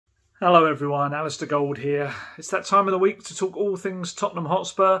Hello everyone, Alistair Gold here. It's that time of the week to talk all things Tottenham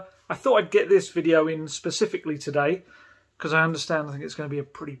Hotspur. I thought I'd get this video in specifically today because I think it's going to be a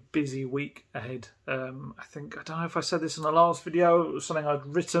pretty busy week ahead. I don't know if I said this in the last video, it was something I'd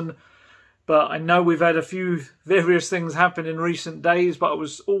written, but I know we've had a few various things happen in recent days, but I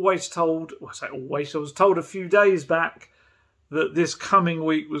was always told, I was told a few days back that this coming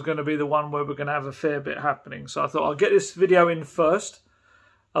week was going to be the one where we're going to have a fair bit happening. So I thought I'll get this video in first.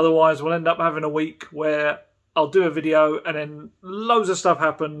 Otherwise, we'll end up having a week where I'll do a video and then loads of stuff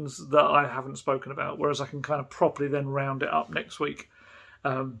happens that I haven't spoken about, whereas I can kind of properly then round it up next week.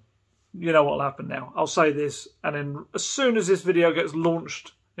 You know what will happen now. I'll say this, and then as soon as this video gets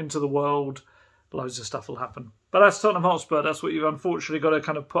launched into the world, loads of stuff will happen. But that's Tottenham Hotspur. That's what you've unfortunately got to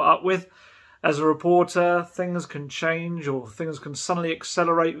kind of put up with. As a reporter, things can change or things can suddenly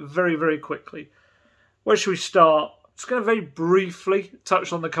accelerate very, very quickly. Where should we start? Just going to very briefly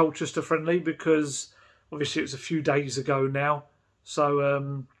touch on the Colchester friendly because obviously it's a few days ago now.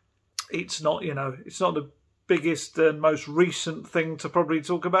 So it's not, it's not the biggest and most recent thing to probably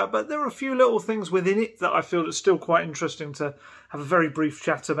talk about, but there are a few little things within it that I feel it's still quite interesting to have a very brief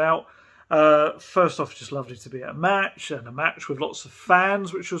chat about. First off, just lovely to be at a match, and a match with lots of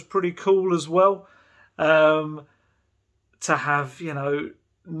fans, which was pretty cool as well. To have,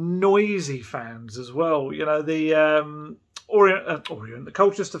 noisy fans as well. The the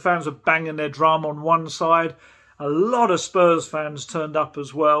Colchester fans were banging their drum on one side. A lot of Spurs fans turned up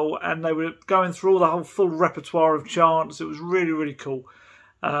as well, and they were going through all the whole full repertoire of chants. It was really, really cool.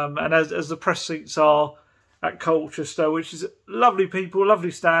 And as the press seats are at Colchester, which is lovely people,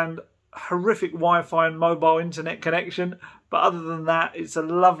 lovely stand, horrific Wi-Fi and mobile internet connection, but other than that, it's a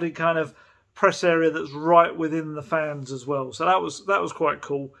lovely kind of press area that's right within the fans as well. So that was quite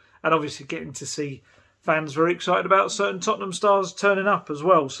cool, and obviously getting to see fans very excited about certain Tottenham stars turning up as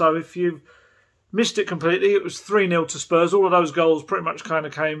well. So if you've missed it completely, it was 3-0 to Spurs. All of those goals pretty much kind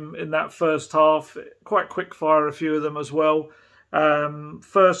of came in that first half. Quite quick fire, a few of them as well.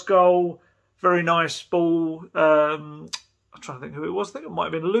 First goal, very nice ball. I'm trying to think who it was. I think it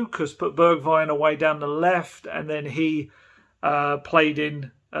might have been Lucas, put Bergwijn away down the left, and then he played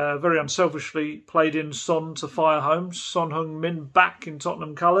in, very unselfishly, played in Son to fire home. Son Heung-min back in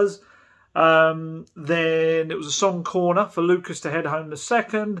Tottenham colours. Then it was a Son corner for Lucas to head home the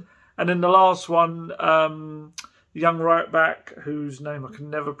second. And then the last one, the young right back, whose name I can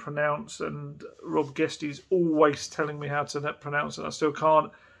never pronounce, and Rob Guesty's always telling me how to pronounce it. I still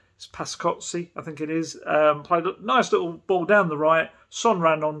can't. It's Pascozzi, I think it is. Played a nice little ball down the right. Son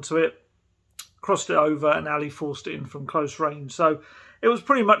ran onto it, crossed it over, and Ali forced it in from close range. So it was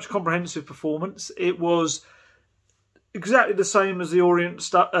pretty much a comprehensive performance. It was exactly the same as the Orient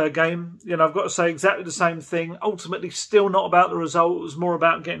game. I've got to say exactly the same thing. Ultimately, still not about the result. It was more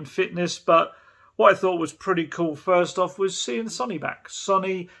about getting fitness. But what I thought was pretty cool, first off, was seeing Sonny back.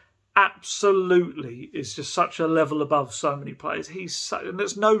 Sonny absolutely is just such a level above so many players. And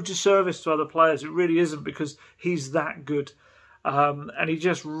there's no disservice to other players. It really isn't, because he's that good. And he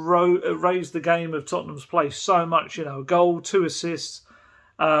just raised the game of Tottenham's play so much. A goal, 2 assists.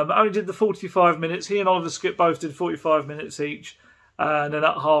 Only did the 45 minutes. He and Oliver Skipp both did 45 minutes each. And then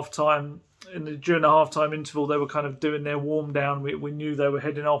at half-time, during the half-time interval, they were kind of doing their warm-down. We knew they were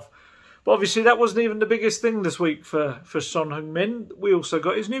heading off. But obviously, that wasn't even the biggest thing this week for Son Heung-min. We also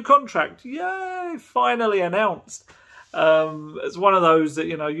got his new contract. Yay! Finally announced. It's one of those that,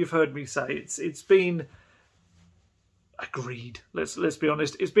 you've heard me say. It's been agreed. Let's be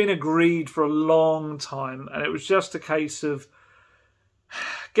honest. It's been agreed for a long time. And it was just a case of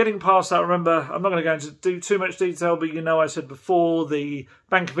getting past that. Remember, I'm not going to go into too much detail, but I said before, the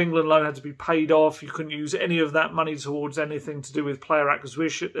Bank of England loan had to be paid off. You couldn't use any of that money towards anything to do with player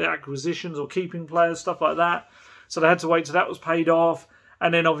acquisitions or keeping players, stuff like that. So they had to wait till that was paid off.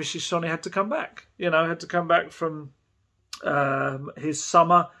 And then obviously Sonny had to come back. Had to come back from his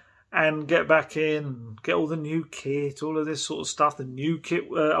summer and get back in, get all the new kit, all of this sort of stuff. The new kit,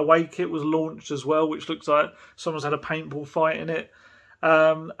 away kit was launched as well, which looks like someone's had a paintball fight in it.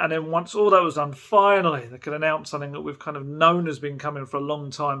 And then once all that was done, finally they could announce something that we've kind of known has been coming for a long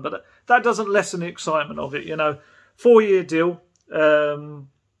time. But that doesn't lessen the excitement of it. 4-year deal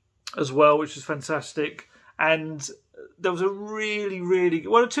as well, which is fantastic. And there was a really, really...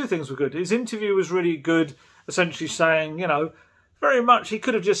 Well, 2 things were good. His interview was really good, essentially saying, very much, he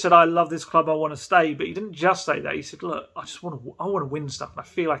could have just said, I love this club, I want to stay. But he didn't just say that. He said, look, I want to win stuff. And I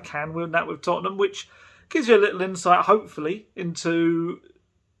feel I can win that with Tottenham, which gives you a little insight, hopefully, into,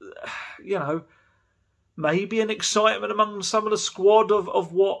 maybe an excitement among some of the squad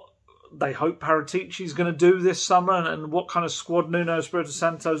of what they hope Paratici's going to do this summer, and what kind of squad Nuno Espirito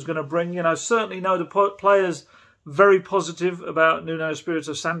Santo is going to bring. You know, certainly know the players very positive about Nuno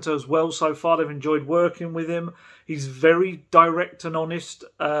Espirito Santo as well so far. They've enjoyed working with him. He's very direct and honest.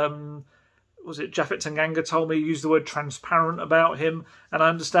 Was it Japhet Tanganga told me, he used the word transparent about him, and I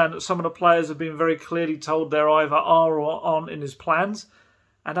understand that some of the players have been very clearly told they're either are or aren't in his plans.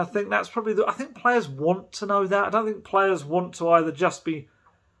 And I think that's probably I think players want to know that. I don't think players want to either just be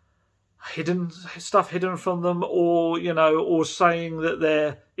stuff hidden from them, or, you know, or saying that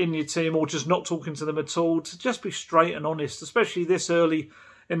they're in your team, or just not talking to them at all. To just be straight and honest, especially this early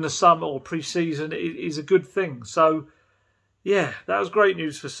in the summer or pre-season, is a good thing. So yeah, that was great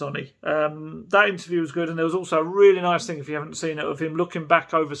news for Sonny. That interview was good, and there was also a really nice thing, if you haven't seen it, of him looking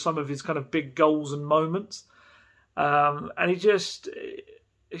back over some of his kind of big goals and moments. And he's just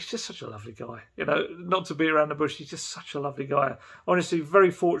such a lovely guy. You know, not to beat around the bush, he's just such a lovely guy. Honestly, very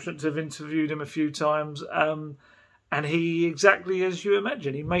fortunate to have interviewed him a few times. And he, exactly as you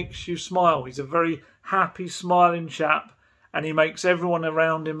imagine, he makes you smile. He's a very happy, smiling chap. And he makes everyone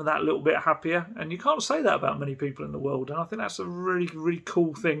around him that little bit happier. And you can't say that about many people in the world. And I think that's a really, really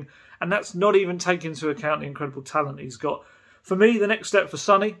cool thing. And that's not even taking into account the incredible talent he's got. For me, the next step for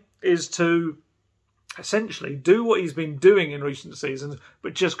Sonny is to essentially do what he's been doing in recent seasons,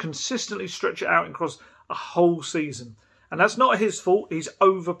 but just consistently stretch it out across a whole season. And that's not his fault. He's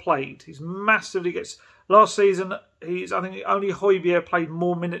overplayed. He's massively gets... Last season, I think only Højbjerg played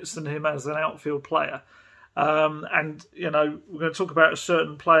more minutes than him as an outfield player. And, you know, we're going to talk about a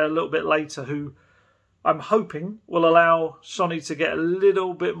certain player a little bit later who I'm hoping will allow Sonny to get a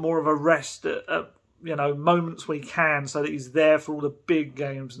little bit more of a rest at you know, moments when he can, so that he's there for all the big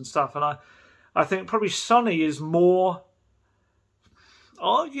games and stuff. And I think probably Sonny is more,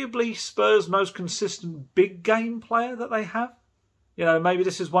 arguably, Spurs' most consistent big game player that they have. You know, maybe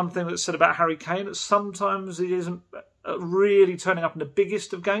this is one thing that's said about Harry Kane, that sometimes he isn't really turning up in the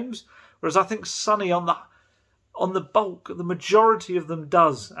biggest of games, whereas I think Sonny on the bulk, the majority of them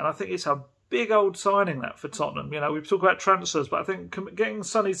does. And I think it's a big old signing that for Tottenham. You know, we've talked about transfers, but I think getting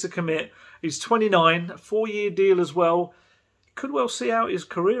Sonny to commit, he's 29, a 4-year deal as well, could well see out his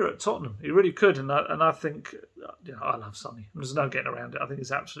career at Tottenham. He really could. And I think, you know, I love Sonny. There's no getting around it. I think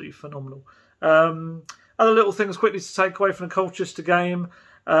he's absolutely phenomenal. Other little things quickly to take away from the Colchester game.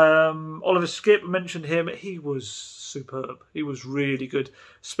 Oliver Skipp, mentioned him. He was superb. He was really good.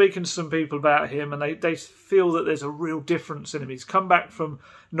 Speaking to some people about him, and they feel that there's a real difference in him. He's come back from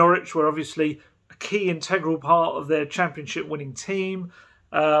Norwich, where obviously a key integral part of their championship winning team.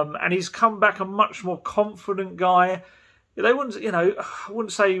 And he's come back a much more confident guy. They wouldn't, you know, I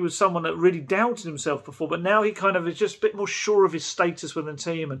wouldn't say he was someone that really doubted himself before, but now he kind of is just a bit more sure of his status within the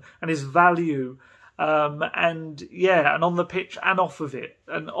team and his value. And yeah, and on the pitch and off of it.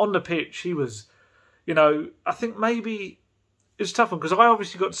 And on the pitch, he was, you know, I think maybe it's a tough one, because I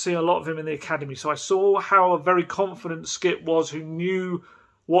obviously got to see a lot of him in the academy. So I saw how a very confident Skipp was, who knew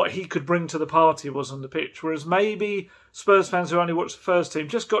what he could bring to the party was on the pitch. Whereas maybe Spurs fans who only watched the first team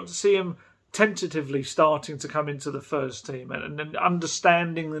just got to see him tentatively starting to come into the first team and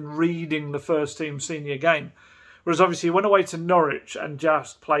understanding and reading the first team senior game. Whereas obviously he went away to Norwich and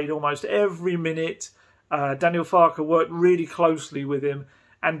just played almost every minute. Daniel Farke worked really closely with him.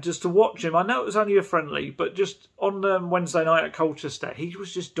 And just to watch him, I know it was only a friendly, but just on Wednesday night at Colchester, he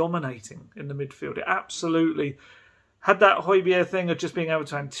was just dominating in the midfield. It absolutely had that Højbjerg thing of just being able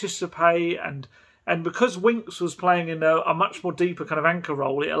to anticipate. And because Winks was playing in a much more deeper kind of anchor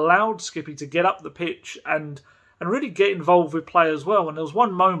role, it allowed Skippy to get up the pitch and really get involved with play as well. And there was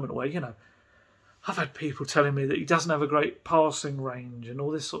one moment where, you know, I've had people telling me that he doesn't have a great passing range and all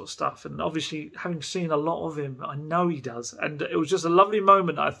this sort of stuff. And obviously, having seen a lot of him, I know he does. And it was just a lovely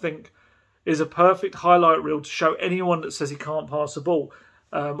moment, I think, is a perfect highlight reel to show anyone that says he can't pass a ball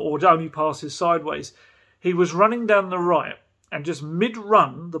or only passes sideways. He was running down the right, and just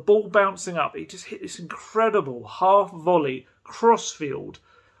mid-run, the ball bouncing up, he just hit this incredible half-volley crossfield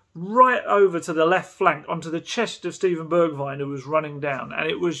right over to the left flank onto the chest of Steven Bergwijn, who was running down. And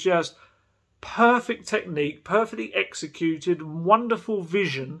it was just perfect technique, perfectly executed, wonderful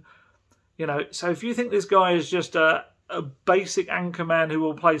vision. You know, so if you think this guy is just a basic anchor man who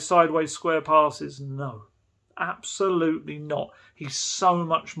will play sideways square passes, no, absolutely not. He's so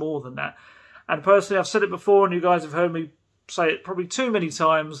much more than that. And personally, I've said it before, and you guys have heard me say it probably too many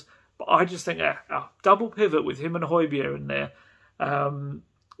times, but I just think a double pivot with him and Højbjerg in there,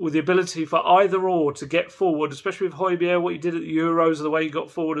 with the ability for either or to get forward, especially with Højbjerg, what he did at the Euros, the way he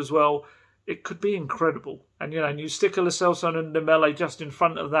got forward as well, it could be incredible. And, you know, and you stick a Lo Celso and Lamela just in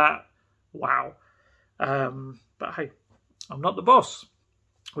front of that, wow. But hey, I'm not the boss.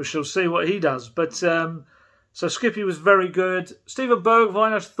 we shall see what he does. But so Skippy was very good. Steven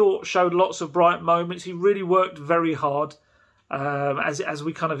Bergwijn, I thought, showed lots of bright moments. He really worked very hard, as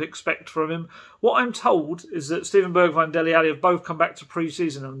we kind of expect from him. What I'm told is that Steven Bergwijn and Dele Alli have both come back to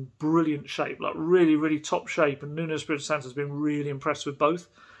pre-season in brilliant shape, like really, really top shape. And Nuno Espirito Santo has been really impressed with both.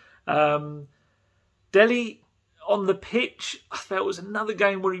 Dele on the pitch, I felt it was another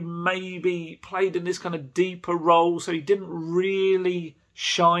game where he maybe played in this kind of deeper role, so he didn't really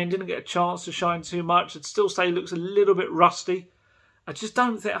shine, didn't get a chance to shine too much. I'd still say he looks a little bit rusty. I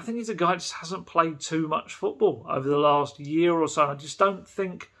think he's a guy that just hasn't played too much football over the last year or so. I just don't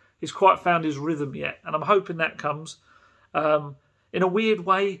think he's quite found his rhythm yet, and I'm hoping that comes. In a weird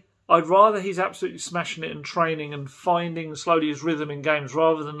way, I'd rather he's absolutely smashing it in training and finding slowly his rhythm in games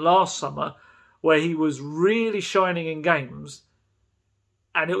rather than last summer where he was really shining in games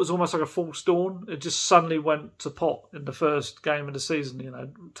and it was almost like a false dawn. It just suddenly went to pot in the first game of the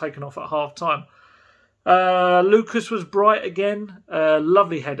season, taken off at half-time. Lucas was bright again.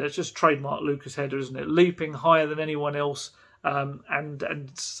 Lovely header. It's just trademark Lucas header, isn't it? Leaping higher than anyone else and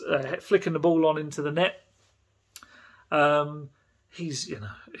flicking the ball on into the net.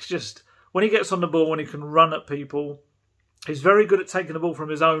 It's just when he gets on the ball, when he can run at people, he's very good at taking the ball from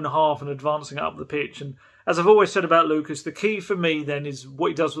his own half and advancing it up the pitch. And as I've always said about Lucas, the key for me then is what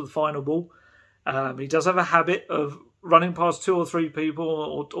he does with the final ball. He does have a habit of running past two or three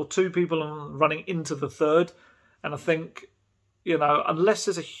people or two people and running into the third. And I think, unless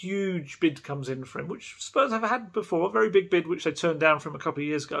there's a huge bid comes in for him, which Spurs have had before, a very big bid, which they turned down from a couple of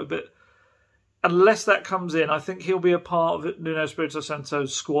years ago. But unless that comes in, I think he'll be a part of Nuno Espirito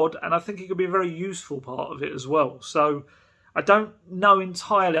Santo's squad. And I think he could be a very useful part of it as well. So I don't know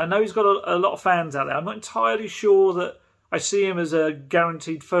entirely. I know he's got a lot of fans out there. I'm not entirely sure that I see him as a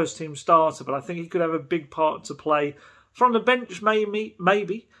guaranteed first-team starter, but I think he could have a big part to play from the bench,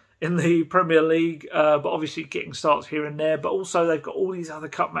 maybe in the Premier League, but obviously getting starts here and there. But also they've got all these other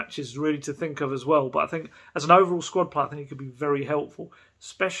cup matches really to think of as well. But I think as an overall squad player, I think he could be very helpful,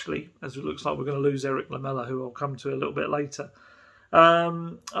 especially as it looks like we're going to lose Erik Lamela, who I'll come to a little bit later.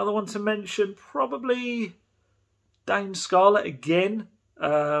 Other one to mention, probably Dane Scarlett again.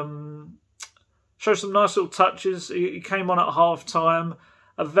 Shows some nice little touches. He came on at half-time.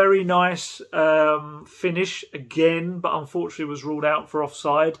 A very nice finish again, but unfortunately was ruled out for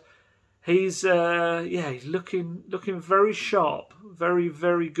offside. He's looking very sharp, very,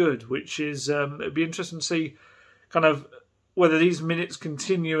 very good, which is it'd be interesting to see kind of whether these minutes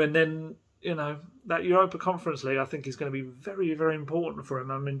continue, and then that Europa Conference League I think is going to be very, very important for him.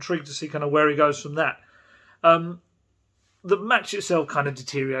 I'm intrigued to see kind of where he goes from that. The match itself kind of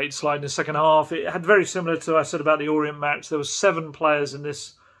deteriorated slightly in the second half. It had very similar to what I said about the Orient match. There was 7 players in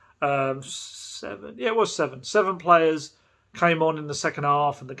this. 7. Yeah, it was 7. 7 players came on in the second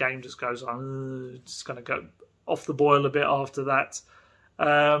half, and the game just goes on. It's going to go off the boil a bit after that.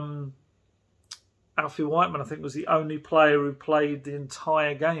 Alfie Whiteman, I think, was the only player who played the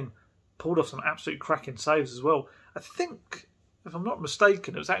entire game. Pulled off some absolutely cracking saves as well. I think, if I'm not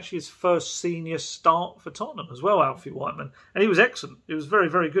mistaken, it was actually his first senior start for Tottenham as well, Alfie Whiteman. And he was excellent. He was very,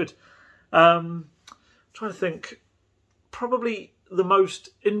 very good. Trying to think, probably the most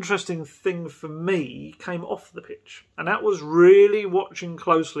interesting thing for me came off the pitch. And that was really watching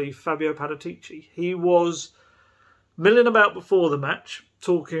closely Fabio Paratici. He was milling about before the match,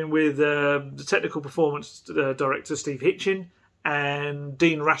 talking with the technical performance director, Steve Hitchin, and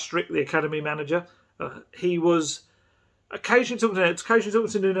Dean Rastrick, the academy manager. He was occasionally talking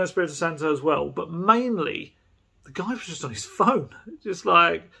to Nuno Espirito Santo as well, but mainly the guy was just on his phone. Just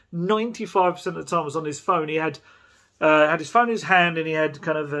like 95% of the time was on his phone. He had his phone in his hand and he had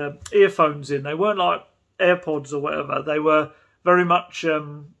kind of earphones in. They weren't like AirPods or whatever. They were very much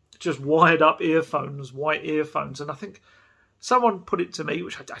just wired up earphones, white earphones. And I think someone put it to me,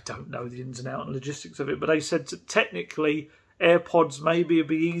 which I don't know the ins and outs and logistics of it, but they said technically AirPods maybe it'd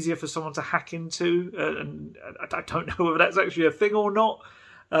be easier for someone to hack into, and I don't know whether that's actually a thing or not.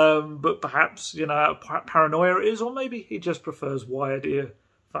 But perhaps paranoia it is, or maybe he just prefers wired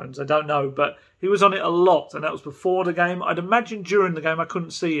earphones. I don't know, but he was on it a lot, and that was before the game. I'd imagine during the game I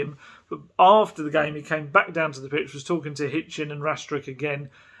couldn't see him, but after the game he came back down to the pitch, was talking to Hitchin and Rastrick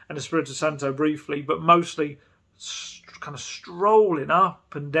again, and Espirito Santo briefly, but mostly kind of strolling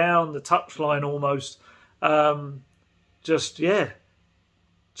up and down the touchline almost.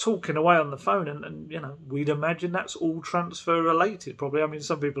 Talking away on the phone, and we'd imagine that's all transfer related probably. I mean,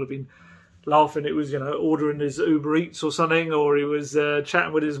 some people have been laughing it was ordering his Uber Eats or something, or he was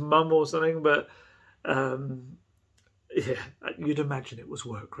chatting with his mum or something, but yeah, you'd imagine it was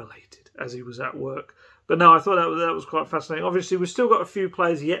work-related, as he was at work. But no, I thought that was quite fascinating. Obviously, we've still got a few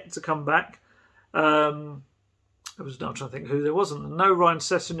players yet to come back. I was not trying to think who there wasn't. No Ryan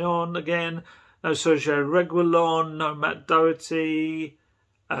Sessegnon again. No Sergio Reguilon. No Matt Doherty.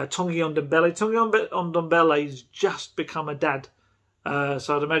 Tanguy Ndombele. Tanguy Ndombele's just become a dad.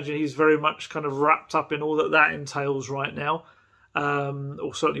 So I'd imagine he's very much kind of wrapped up in all that entails right now.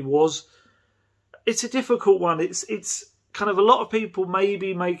 Or certainly was. It's a difficult one. It's kind of a lot of people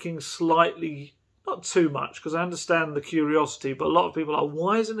maybe making slightly, not too much, because I understand the curiosity, but a lot of people are,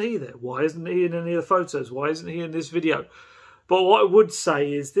 why isn't he there? Why isn't he in any of the photos? Why isn't he in this video? But what I would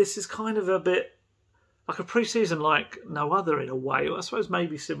say is this is kind of a bit like a pre-season like no other in a way. I suppose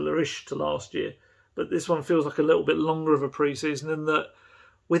maybe similar-ish to last year, but this one feels like a little bit longer of a pre-season in that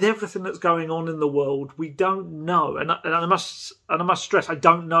with everything that's going on in the world, we don't know, and I must stress, I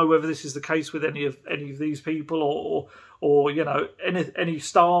don't know whether this is the case with any of these people or you know any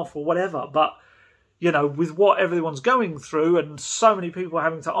staff or whatever. But you know, with what everyone's going through and so many people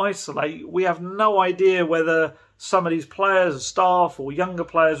having to isolate, we have no idea whether some of these players, staff, or younger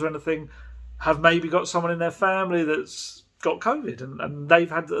players or anything have maybe got someone in their family that's got COVID and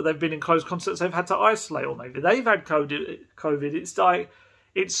they've been in close contact, so they've had to isolate, or maybe they've had COVID. It's like,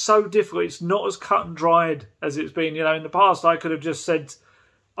 it's so difficult. It's not as cut and dried as it's been. You know, in the past, I could have just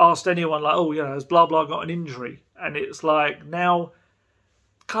asked anyone like, oh, you know, has blah, blah got an injury? And it's like, now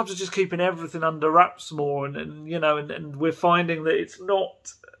clubs are just keeping everything under wraps more. And you know, and we're finding that it's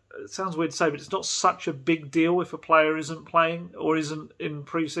not, it sounds weird to say, but it's not such a big deal if a player isn't playing or isn't in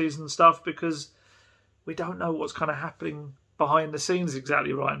pre-season stuff, because we don't know what's kind of happening behind the scenes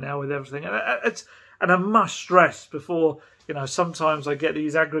exactly right now with everything. And I must stress before, you know, sometimes I get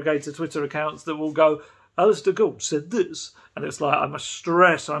these aggregator Twitter accounts that will go, Alistair Gould said this. And it's like, I must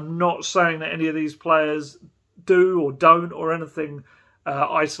stress, I'm not saying that any of these players do or don't or anything,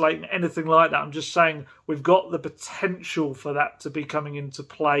 isolating, anything like that. I'm just saying we've got the potential for that to be coming into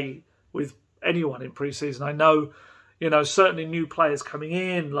play with anyone in pre-season. I know, you know, certainly new players coming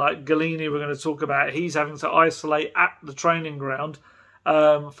in, like Galini we're going to talk about, he's having to isolate at the training ground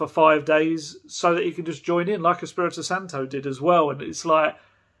for 5 days so that he can just join in, like Espirito Santo did as well. And it's like,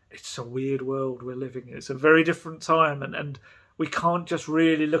 it's a weird world we're living in. It's a very different time, and we can't just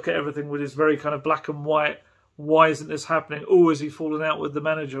really look at everything with this very kind of black and white, why isn't this happening? Oh, is he fallen out with the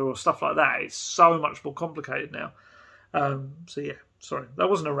manager or stuff like that? It's so much more complicated now. So yeah, sorry, that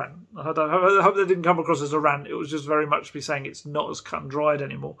wasn't a rant. I hope that didn't come across as a rant. It was just very much me saying it's not as cut and dried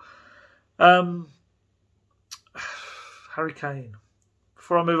anymore. Harry Kane.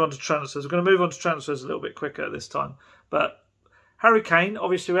 Before I move on to transfers, we're going to move on to transfers a little bit quicker this time. But Harry Kane,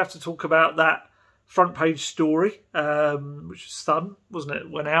 obviously we have to talk about that front page story, which was Sun, wasn't it?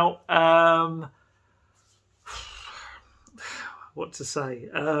 Went out. What to say?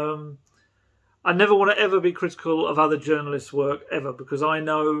 I never want to ever be critical of other journalists' work, ever, because I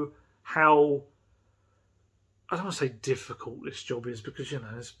know how, I don't want to say difficult this job is, because, you know,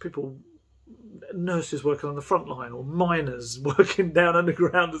 there's people, nurses working on the front line or miners working down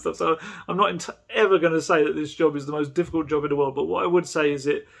underground and stuff. So I'm not ever going to say that this job is the most difficult job in the world. But what I would say is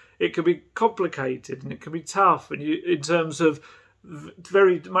it can be complicated and it can be tough. And in terms of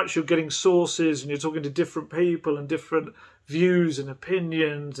very much you're getting sources and you're talking to different people and different views and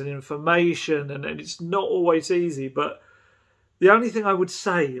opinions and information. And it's not always easy. But the only thing I would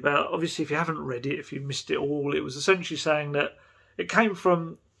say about, obviously, if you haven't read it, if you missed it all, it was essentially saying that it came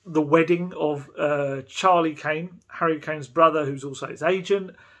from the wedding of Charlie Kane, Harry Kane's brother, who's also his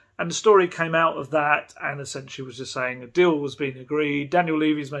agent. And the story came out of that and essentially was just saying a deal was being agreed. Daniel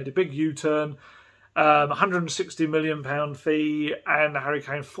Levy's made a big U-turn, £160 million fee, and Harry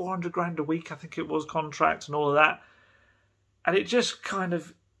Kane, 400 grand a week, I think it was, contract and all of that. And it just kind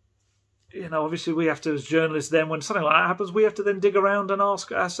of, you know, obviously we have to, as journalists then, when something like that happens, we have to then dig around and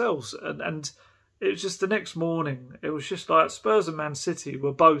ask ourselves. And it was just the next morning, it was just like Spurs and Man City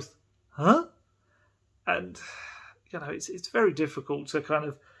were both, huh? And, you know, it's very difficult to kind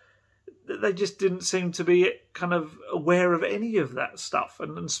of, they just didn't seem to be kind of aware of any of that stuff.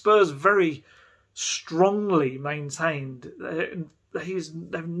 And Spurs very strongly maintained that they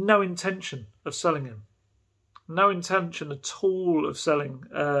have no intention of selling him. No intention at all of selling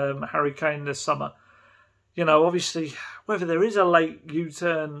Harry Kane this summer. You know, obviously, whether there is a late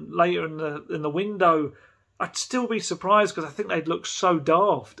U-turn later in the window, I'd still be surprised because I think they'd look so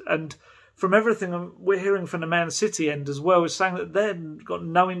daft. And from everything we're hearing from the Man City end as well, is saying that they've got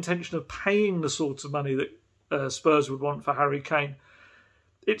no intention of paying the sorts of money that Spurs would want for Harry Kane.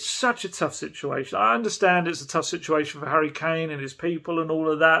 It's such a tough situation. I understand it's a tough situation for Harry Kane and his people and all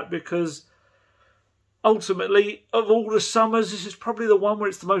of that, because ultimately, of all the summers, this is probably the one where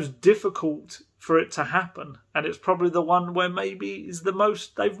it's the most difficult for it to happen. And it's probably the one where maybe is the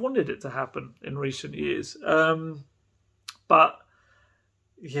most they've wanted it to happen in recent years. But,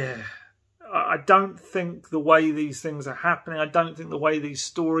 yeah, I don't think the way these things are happening, I don't think the way these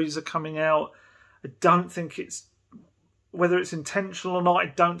stories are coming out, I don't think it's, whether it's intentional or not, I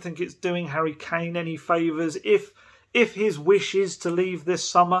don't think it's doing Harry Kane any favours. If his wish is to leave this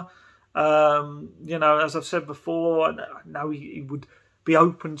summer, you know, as I've said before, I know he would be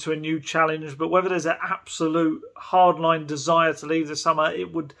open to a new challenge, but whether there's an absolute hardline desire to leave this summer,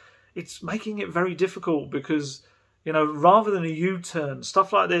 it's making it very difficult because, you know, rather than a U-turn,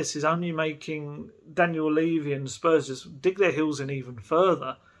 stuff like this is only making Daniel Levy and Spurs just dig their heels in even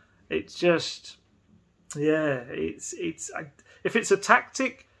further. It's just, yeah, if it's a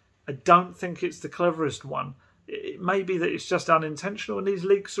tactic, I don't think it's the cleverest one. It may be that it's just unintentional and these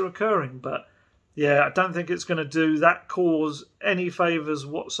leaks are occurring, but yeah, I don't think it's going to do that cause any favours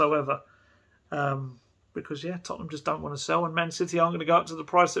whatsoever. Because, yeah, Tottenham just don't want to sell, and Man City aren't going to go up to the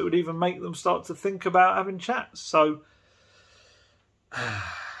price that would even make them start to think about having chats. So,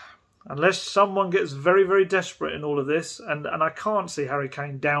 unless someone gets very, very desperate in all of this, and I can't see Harry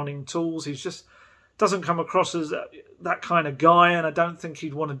Kane downing tools. He's just doesn't come across as that kind of guy, and I don't think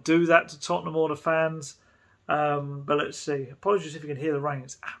he'd want to do that to Tottenham or the fans. But let's see. Apologies if you can hear the rain.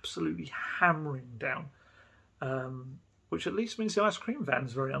 It's absolutely hammering down, which at least means the ice cream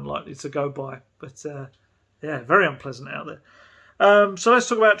van's very unlikely to go by. But yeah, very unpleasant out there. So let's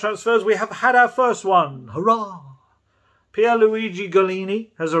talk about transfers. We have had our first one. Hurrah! Pierluigi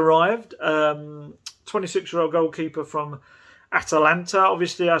Gollini has arrived. 26-year-old goalkeeper from Atalanta.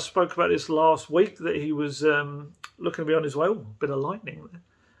 Obviously, I spoke about this last week that he was looking to be on his way. Oh, a bit of lightning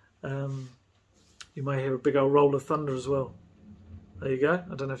there. You may hear a big old roll of thunder as well. There you go.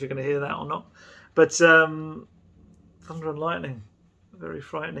 I don't know if you're going to hear that or not. But thunder and lightning, very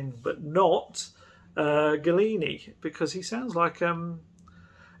frightening. But not Gollini, because he sounds like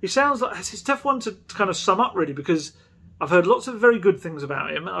it's a tough one to kind of sum up really, because I've heard lots of very good things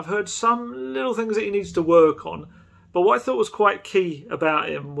about him. I've heard some little things that he needs to work on. But what I thought was quite key about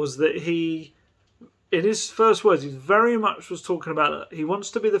him was that he, in his first words, he very much was talking about he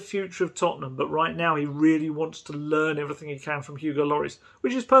wants to be the future of Tottenham, but right now he really wants to learn everything he can from Hugo Lloris,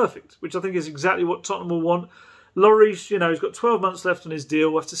 which is perfect, which I think is exactly what Tottenham will want. Lloris, you know, he's got 12 months left on his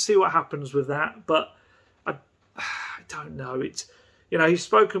deal. We'll have to see what happens with that, but I don't know. It's, you know, he's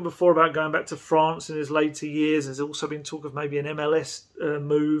spoken before about going back to France in his later years. There's also been talk of maybe an MLS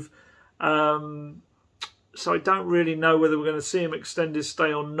move. So I don't really know whether we're going to see him extend his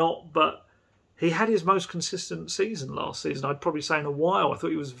stay or not, but he had his most consistent season last season, I'd probably say in a while. I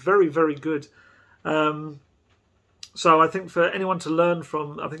thought he was very, very good. So I think for anyone to learn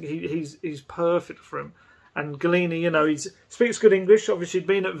from, I think he's perfect for him. And Gollini, you know, he speaks good English. Obviously, he'd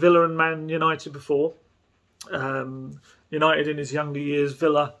been at Villa and Man United before. United in his younger years,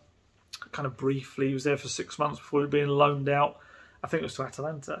 Villa kind of briefly. He was there for 6 months before being loaned out. I think it was to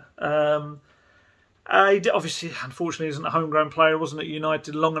Atalanta. He obviously, unfortunately, isn't a homegrown player. He wasn't at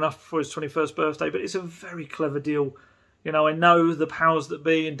United long enough for his 21st birthday, but it's a very clever deal. You know, I know the powers that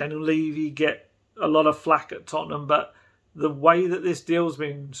be and Daniel Levy get a lot of flack at Tottenham, but the way that this deal's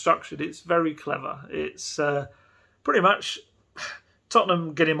been structured, it's very clever. It's pretty much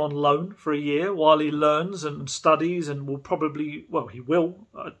Tottenham get him on loan for a year while he learns and studies, and will probably, well, he will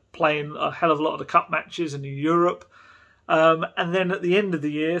play in a hell of a lot of the cup matches in Europe. And then at the end of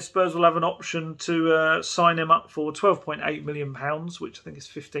the year, Spurs will have an option to sign him up for £12.8 million, which I think is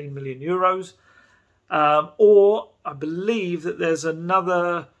 15 million euros. Or I believe that there's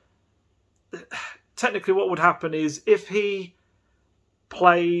another... Technically what would happen is if he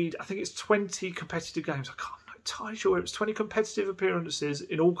played, I think it's 20 competitive games. I'm not entirely sure if it's 20 competitive appearances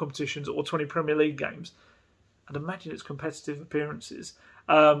in all competitions or 20 Premier League games. I'd imagine it's competitive appearances.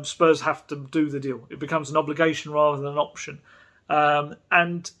 Spurs have to do the deal. It becomes an obligation rather than an option.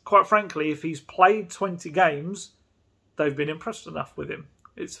 And quite frankly, if he's played 20 games, they've been impressed enough with him.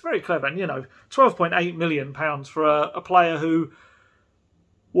 It's very clever. And, you know, £12.8 million for a player who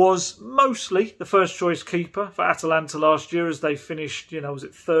was mostly the first choice keeper for Atalanta last year as they finished, you know, was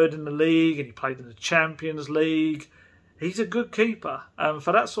it third in the league, and he played in the Champions League. He's a good keeper.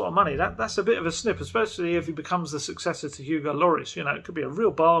 For that sort of money, that's a bit of a snip, especially if he becomes the successor to Hugo Lloris. You know, it could be a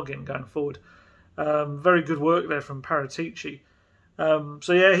real bargain going forward. Very good work there from Paratici.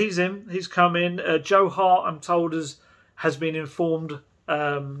 So yeah, he's in. He's come in. Joe Hart, I'm told, has been informed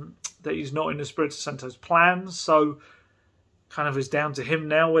that he's not in the Espirito Santo's plans. So kind of is down to him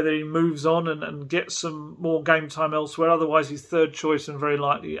now whether he moves on and gets some more game time elsewhere. Otherwise, he's third choice and very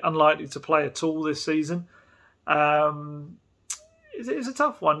unlikely to play at all this season. It's a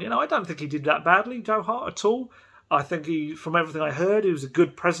tough one. I don't think he did that badly, Joe Hart, at all. I think from everything I heard, he was a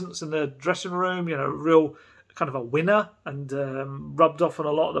good presence in the dressing room, real kind of a winner, and rubbed off on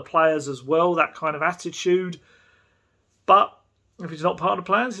a lot of the players as well, that kind of attitude. But if he's not part of the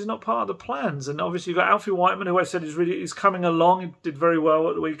plans, he's not part of the plans. And obviously you've got Alfie Whiteman, who I said is coming along. He did very well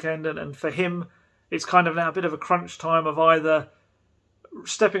at the weekend. And for him, it's kind of now a bit of a crunch time of either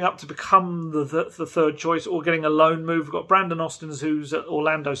stepping up to become the third choice or getting a loan move. We've got Brandon Austins, who's at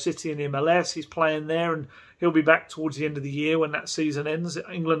Orlando City in the MLS. He's playing there, and he'll be back towards the end of the year when that season ends.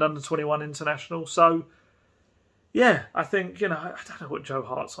 England under-21 international. So, yeah, I think, I don't know what Joe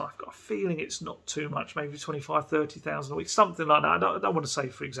Hart's on. I've got a feeling it's not too much, maybe 25,000, 30,000 a week, something like that. I don't want to say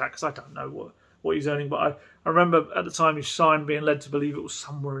for exact because I don't know what he's earning. But I remember at the time he signed being led to believe it was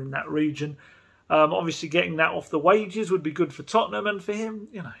somewhere in that region. Obviously, getting that off the wages would be good for Tottenham, and for him,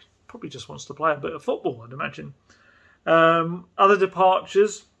 he probably just wants to play a bit of football, I'd imagine. Other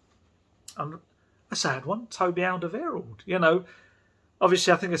departures, a sad one, Toby Alderweireld.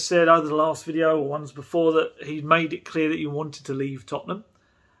 Obviously, I think I said either the last video or ones before that he made it clear that he wanted to leave Tottenham.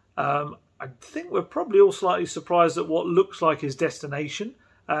 I think we're probably all slightly surprised at what looks like his destination.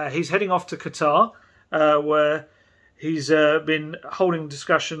 He's heading off to Qatar, where he's been holding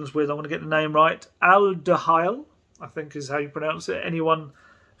discussions with, I want to get the name right, Alderweireld, I think is how you pronounce it. Anyone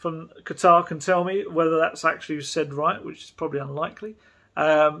from Qatar can tell me whether that's actually said right, which is probably unlikely.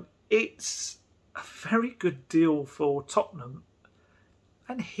 It's a very good deal for Tottenham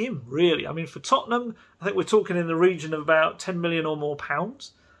and him, really. I mean, for Tottenham, I think we're talking in the region of about 10 million or more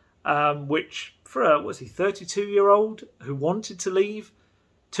pounds, which for a, 32-year-old who wanted to leave,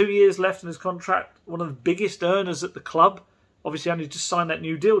 2 years left in his contract, one of the biggest earners at the club. Obviously, only just signed that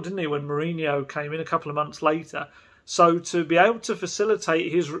new deal, didn't he, when Mourinho came in a couple of months later. So to be able to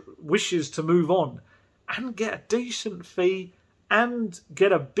facilitate his wishes to move on and get a decent fee and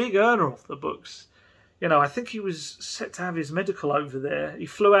get a big earner off the books. I think he was set to have his medical over there. He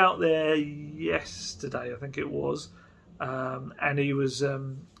flew out there yesterday, I think it was. And he was, I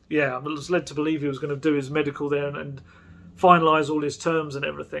was led to believe he was going to do his medical there and finalise all his terms and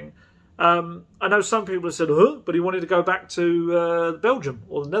everything. I know some people have said, but he wanted to go back to Belgium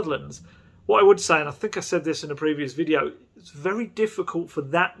or the Netherlands. What I would say, and I think I said this in a previous video, it's very difficult for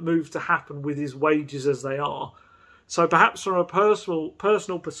that move to happen with his wages as they are. So perhaps from a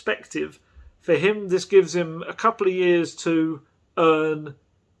personal perspective, for him, this gives him a couple of years to earn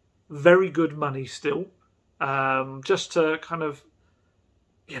very good money still, just to kind of,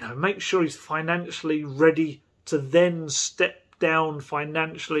 make sure he's financially ready to then step down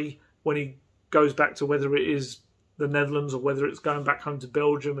financially when he goes back to whether it is the Netherlands or whether it's going back home to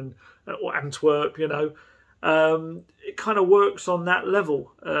Belgium or Antwerp, It kind of works on that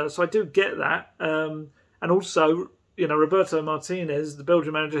level. So I do get that. And also, Roberto Martinez, the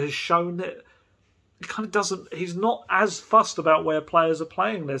Belgian manager, has shown that he kind of doesn't, he's not as fussed about where players are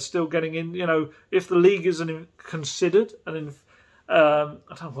playing. They're still getting in, if the league isn't considered, and I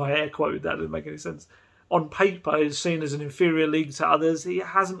don't know why I air quoted that, didn't make any sense. On paper, is seen as an inferior league to others. He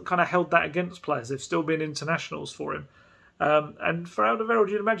hasn't kind of held that against players. They've still been internationals for him. And for Alderweireld,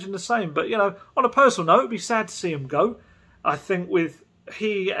 you'd imagine the same. But, on a personal note, it'd be sad to see him go. I think with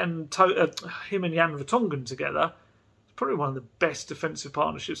him and Jan Vertonghen together, it's probably one of the best defensive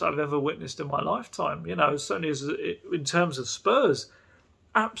partnerships I've ever witnessed in my lifetime. Certainly in terms of Spurs.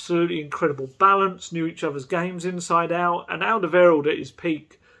 Absolutely incredible balance, knew each other's games inside out. And Alderweireld at his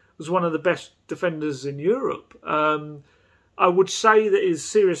peak was one of the best defenders in Europe. I would say that his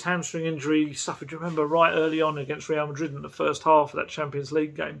serious hamstring injury he suffered, do you remember, right early on against Real Madrid in the first half of that Champions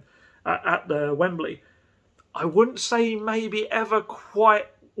League game at the Wembley. I wouldn't say he maybe ever quite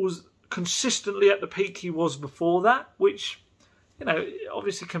was consistently at the peak he was before that, which,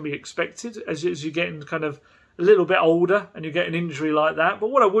 obviously can be expected as you're getting kind of a little bit older and you get an injury like that. But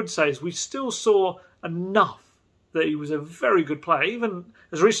what I would say is we still saw enough that he was a very good player. Even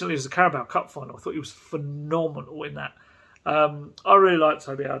as recently as the Carabao Cup final, I thought he was phenomenal in that. I really liked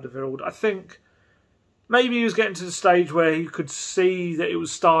Toby Alderweireld. I think maybe he was getting to the stage where he could see that it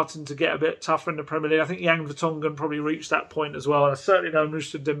was starting to get a bit tougher in the Premier League. I think Jan Vertonghen probably reached that point as well. And I certainly know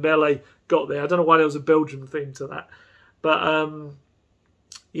Moussa Dembele got there. I don't know why there was a Belgian theme to that. But,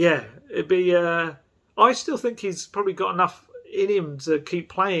 it'd be... I still think he's probably got enough in him to keep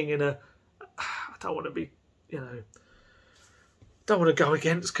playing in a... I don't want to be... don't want to go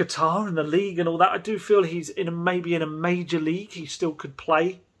against Qatar and the league and all that. I do feel he's maybe in a major league. He still could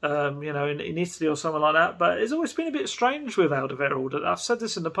play you know, in Italy or somewhere like that. But it's always been a bit strange with Alderweireld. I've said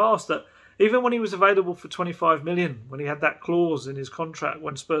this in the past, that even when he was available for 25 million, when he had that clause in his contract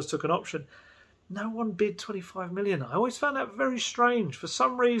when Spurs took an option, no one bid 25 million. I always found that very strange. For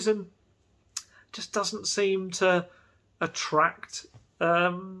some reason, it just doesn't seem to attract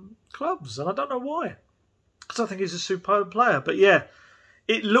clubs, and I don't know why. Because I think he's a superb player. But yeah,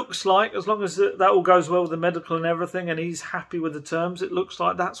 it looks like, as long as that all goes well with the medical and everything, and he's happy with the terms, it looks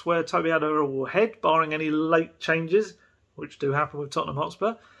like that's where Toby Alderweireld will head, barring any late changes, which do happen with Tottenham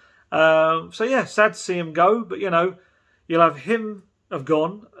Hotspur. So yeah, sad to see him go, but you know, you'll have him have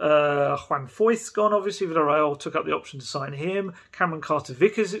gone. Juan Foyth's gone, obviously. Villarreal took up the option to sign him. Cameron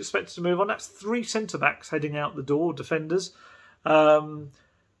Carter-Vickers expected to move on. That's 3 centre-backs heading out the door, defenders.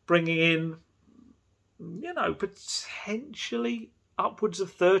 Bringing in, you know, potentially upwards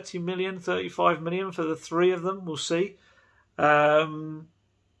of 30 million, 35 million for the 3 of them. We'll see.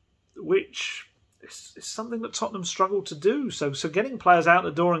 Which is something that Tottenham struggled to do. So getting players out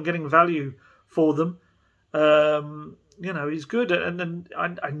the door and getting value for them, you know, he's good. And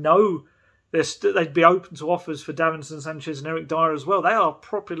I know they'd be open to offers for Davinson Sanchez and Erik Dyer as well. They are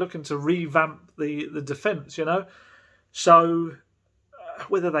properly looking to revamp the defence, you know. So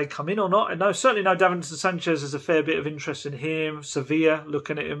whether they come in or not, I know certainly know Davinson Sanchez has a fair bit of interest in him. Sevilla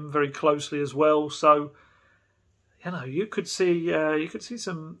looking at him very closely as well. So you know, you could see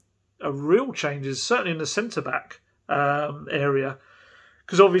some real changes, certainly in the centre back area,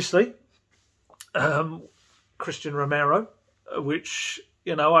 because obviously Cristian Romero, which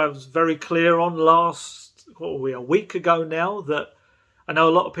you know I was very clear on a week ago now, that I know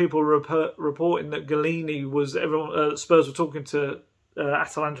a lot of people were reporting that Galini was Spurs were talking to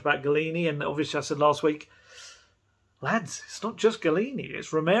Atalanta about Galini, and obviously I said last week, lads, it's not just Galini,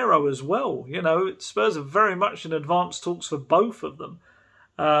 it's Romero as well. You know, Spurs are very much in advanced talks for both of them.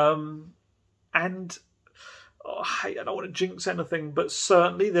 And I don't want to jinx anything, but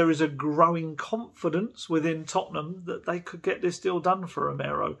certainly there is a growing confidence within Tottenham that they could get this deal done for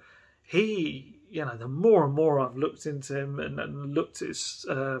Romero. He, you know, the more and more I've looked into him and looked at his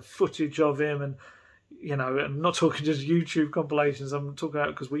footage of him, and you know, I'm not talking just YouTube compilations, I'm talking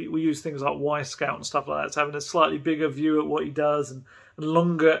about, because we use things like Y-Scout and stuff like that, so having a slightly bigger view at what he does, and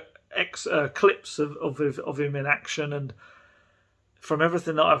longer clips of him in action. And from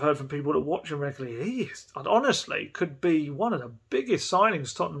everything that I've heard from people that watch him regularly, he honestly could be one of the biggest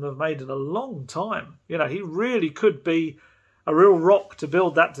signings Tottenham have made in a long time. You know, he really could be a real rock to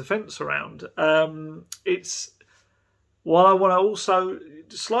build that defence around. While I want to also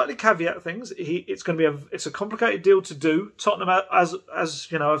slightly caveat things, it's a complicated deal to do. Tottenham, as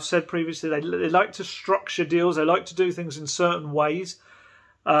you know, I've said previously, they like to structure deals. They like to do things in certain ways.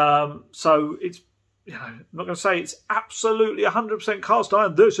 So it's, you know, I'm not going to say it's absolutely 100% cast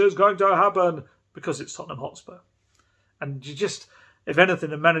iron, this is going to happen, because it's Tottenham Hotspur. And you just, if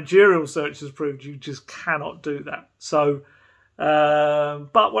anything, the managerial search has proved you just cannot do that. So,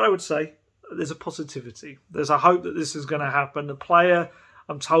 but what I would say, there's a positivity. There's a hope that this is going to happen. The player,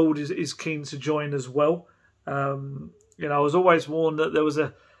 I'm told, is keen to join as well. You know, I was always warned that there was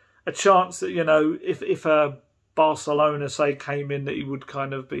a chance that, you know, if a Barcelona, say, came in, that he would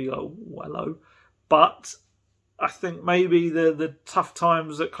kind of be like, oh, hello. But I think maybe the tough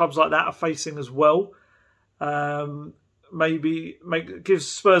times that clubs like that are facing as well, maybe gives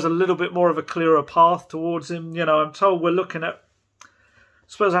Spurs a little bit more of a clearer path towards him. You know, I'm told we're looking at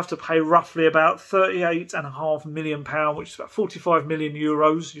Spurs have to pay roughly about £38.5 million, which is about 45 million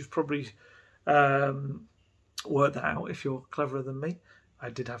euros. You've probably worked that out if you're cleverer than me. I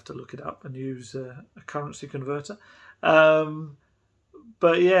did have to look it up and use a currency converter.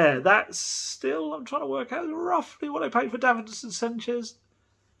 But yeah, that's still, I'm trying to work out roughly what I paid for Davinson Sanchez.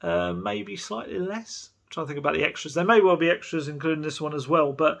 Maybe slightly less. I'm trying to think about the extras. There may well be extras including this one as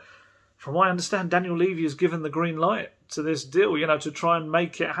well. But from what I understand, Daniel Levy has given the green light to this deal, you know, to try and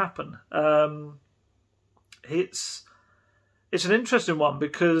make it happen. It's an interesting one,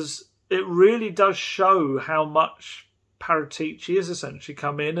 because it really does show how much Paratici has essentially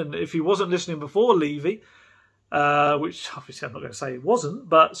come in. And if he wasn't listening before Levy, which obviously I'm not going to say he wasn't,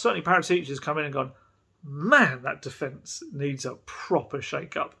 but certainly Paratici has come in and gone, man, that defence needs a proper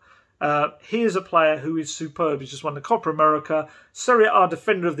shake-up. Here's a player who is superb. He's just won the Copa America, Serie A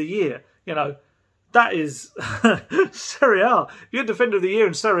Defender of the Year. You know, that is Serie A. If you're Defender of the Year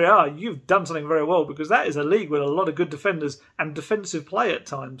in Serie A, you've done something very well, because that is a league with a lot of good defenders and defensive play at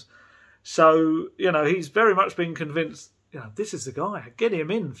times. So, you know, he's very much been convinced, you know, this is the guy. Get him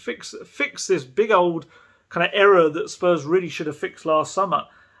in. Fix this big old kind of error that Spurs really should have fixed last summer.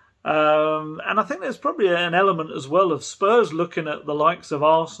 And I think there's probably an element as well of Spurs looking at the likes of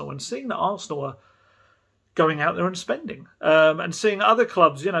Arsenal and seeing that Arsenal are going out there and spending, and seeing other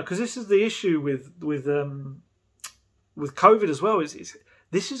clubs, because this is the issue with COVID as well. Is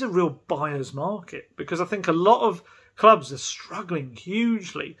this is a real buyer's market, because I think a lot of clubs are struggling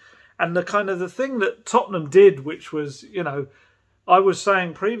hugely, and the thing that Tottenham did, which was, I was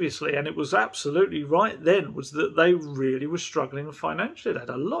saying previously, and it was absolutely right then, was that they really were struggling financially. They had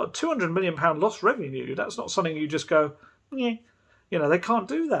a lot, £200 million lost revenue. That's not something you just go, yeah, they can't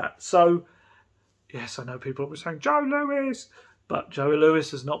do that. So, yes, I know people were saying, Joe Lewis, but Joey Lewis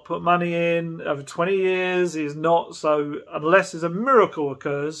has not put money in over 20 years. He's not, so unless there's a miracle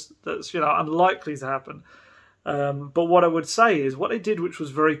occurs, that's, unlikely to happen. But what I would say is what they did, which was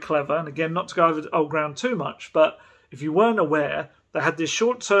very clever, and again, not to go over old ground too much, but if you weren't aware, they had this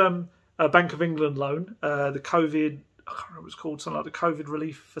short-term Bank of England loan, the COVID, I can't remember what it's called, something like the COVID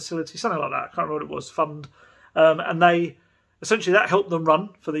relief facility, something like that, I can't remember what it was, fund. And they, essentially that helped them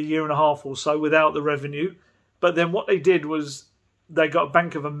run for the year and a half or so without the revenue. But then what they did was they got a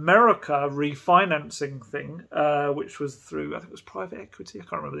Bank of America refinancing thing, which was through, I think it was private equity, I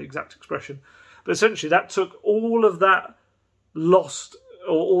can't remember the exact expression. But essentially that took all of that lost,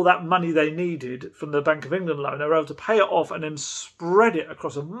 or all that money they needed from the Bank of England loan. They were able to pay it off and then spread it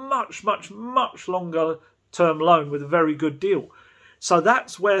across a much, much, much longer term loan with a very good deal. So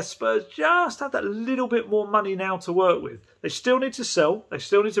that's where Spurs just have that little bit more money now to work with. They still need to sell. They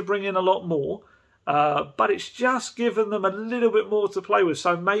still need to bring in a lot more. But it's just given them a little bit more to play with.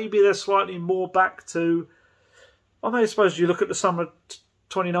 So maybe they're slightly more back to, I suppose you look at the summer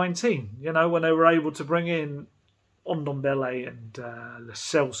 2019, when they were able to bring in Ndombele and Lo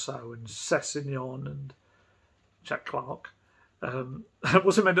Celso and Sessegnon and Jack Clark. It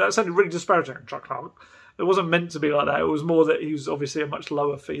wasn't meant to, that sounded really disparaging, Jack Clark. It wasn't meant to be like that. It was more that he was obviously a much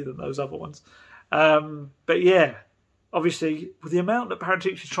lower fee than those other ones. But yeah, obviously with the amount that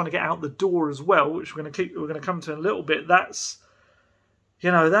Paratici is trying to get out the door as well, which we're going to come to in a little bit. That's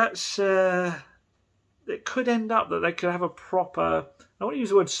it could end up that they could have a proper, I want to use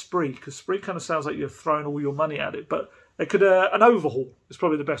the word spree, because spree kind of sounds like you're throwing all your money at it, but they could, an overhaul is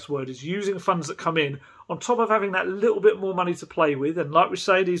probably the best word, is using funds that come in on top of having that little bit more money to play with. And like we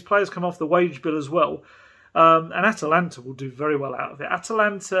say, these players come off the wage bill as well. And Atalanta will do very well out of it.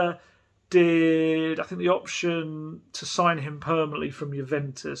 Atalanta did, I think the option to sign him permanently from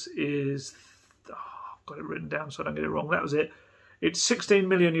Juventus is, I've got it written down so I don't get it wrong, that was it. It's 16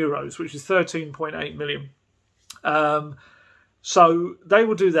 million euros, which is 13.8 million. So they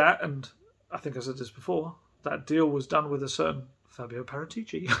will do that, and I think I said this before, that deal was done with a certain Fabio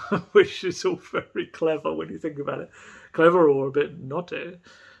Paratici, which is all very clever when you think about it. Clever or a bit naughty.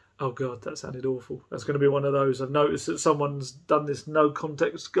 Oh God, that sounded awful. That's going to be one of those. I've noticed that someone's done this No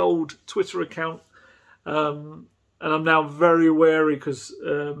Context Gold Twitter account, and I'm now very wary because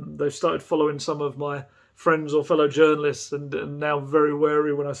they've started following some of my friends or fellow journalists, and now very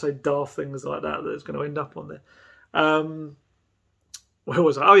wary when I say daft things like that it's going to end up on there. Where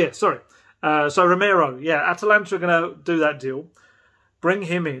was I? Oh yeah, sorry. So Romero, yeah, Atalanta are going to do that deal, bring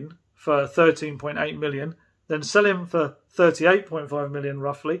him in for 13.8 million, then sell him for 38.5 million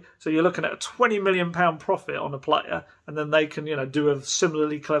roughly. So you're looking at a £20 million profit on a player, and then they can, do a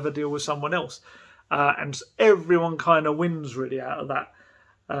similarly clever deal with someone else, and everyone kind of wins really out of that.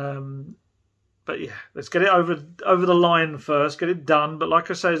 But yeah, let's get it over the line first, get it done. But like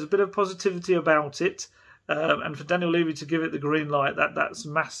I say, there's a bit of positivity about it. And for Daniel Levy to give it the green light, that's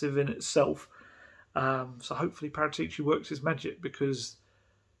massive in itself. So hopefully Paratici works his magic, because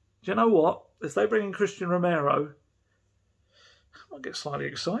do you know what? If they bring in Cristian Romero, I might get slightly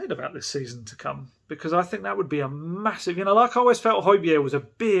excited about this season to come, because I think that would be a massive, like I always felt Højbjerg was a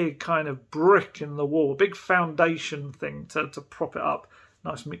big kind of brick in the wall, a big foundation thing to prop it up.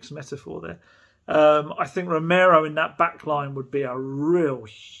 Nice mixed metaphor there. I think Romero in that back line would be a real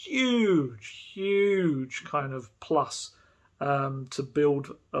huge kind of plus to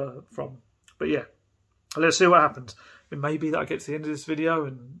build from. But yeah, let's see what happens. It may be that I get to the end of this video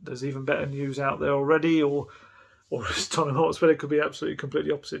and there's even better news out there already, or as Tottenham Hotspur, it could be absolutely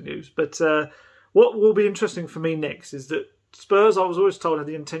completely opposite news. But what will be interesting for me next is that Spurs, I was always told, had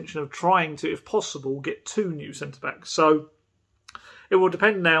the intention of trying to, if possible, get 2 new centre-backs. So it will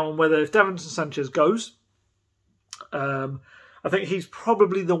depend now on whether, if Davinson Sanchez goes, I think he's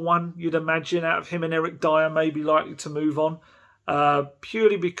probably the one you'd imagine out of him and Eric Dyer may be likely to move on.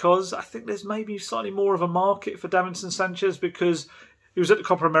 Purely because I think there's maybe slightly more of a market for Davinson Sanchez, because he was at the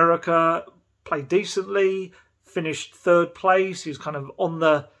Copa America, played decently, finished 3rd place. He was kind of on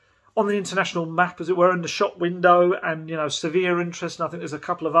the on the international map, as it were, in the shop window, and Sevilla interesting. I think there's a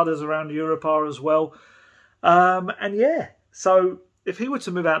couple of others around Europe are as well. And yeah, so if he were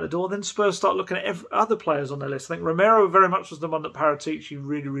to move out the door, then Spurs start looking at other players on their list. I think Romero very much was the one that Paratici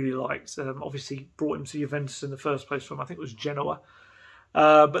really, really liked. Obviously, brought him to Juventus in the first place from, I think it was Genoa.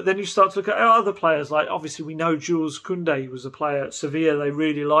 But then you start to look at other players, like obviously we know Jules Kounde was a player at Sevilla they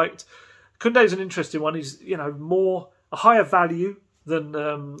really liked. Kounde's an interesting one. He's more a higher value than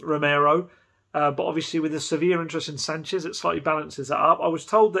Romero, but obviously with the Sevilla interest in Sanchez, it slightly balances that up. I was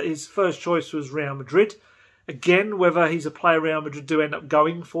told that his first choice was Real Madrid. Again, whether he's a player Real Madrid do end up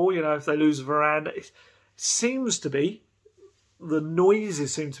going for, if they lose Varane, it seems to be, the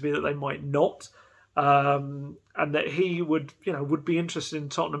noises seem to be that they might not, and that he would be interested in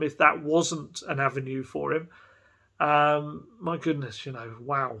Tottenham if that wasn't an avenue for him. My goodness,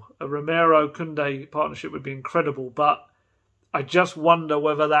 wow, a Romero-Kounde partnership would be incredible, but I just wonder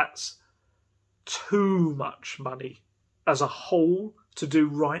whether that's too much money as a whole to do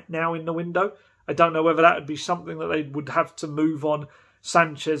right now in the window. I don't know whether that would be something that they would have to move on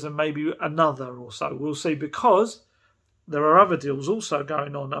Sanchez and maybe another or so. We'll see, because there are other deals also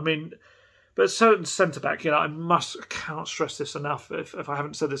going on. I mean, but a certain centre-back, I can't stress this enough if I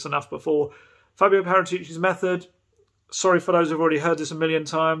haven't said this enough before. Fabio Paratici's method, sorry for those who've already heard this a million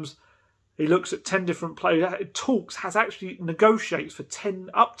times. He looks at 10 different players. Negotiates for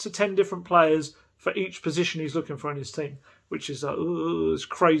up to 10 different players for each position he's looking for in his team, which is this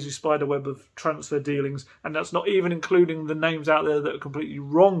crazy spider web of transfer dealings. And that's not even including the names out there that are completely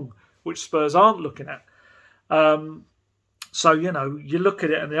wrong, which Spurs aren't looking at. So, you look at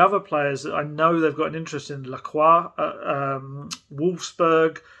it, and the other players, I know they've got an interest in Lacroix,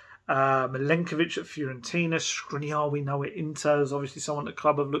 Wolfsburg, Milenkovic at Fiorentina, Skriniar, we know at Inter is obviously someone the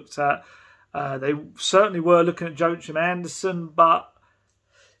club have looked at. They certainly were looking at Joachim Andersen, but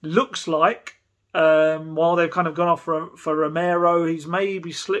looks like while they've kind of gone off for Romero, he's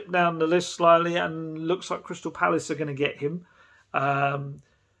maybe slipped down the list slightly, and looks like Crystal Palace are going to get him.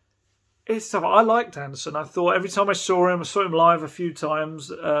 It's tough. I liked Andersen. I thought every time I saw him live a few times,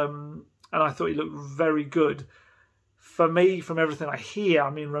 and I thought he looked very good. For me, from everything I hear,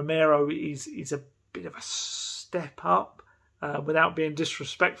 I mean, Romero is a bit of a step up, without being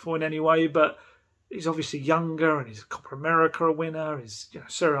disrespectful in any way, but he's obviously younger, and he's a Copa America winner. He's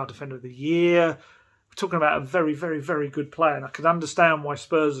Serie A Defender of the Year. We're talking about a very, very, very good player, and I could understand why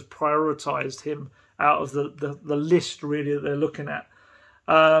Spurs have prioritised him out of the list really that they're looking at.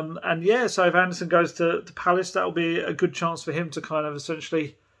 And yeah, so if Andersen goes to Palace, that'll be a good chance for him to kind of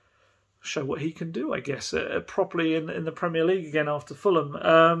essentially show what he can do, I guess, properly in the Premier League again after Fulham.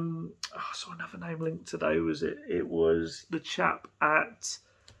 I saw another name linked today. It was the chap at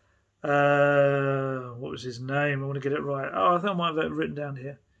what was his name? I want to get it right. Oh, I think I might have it written down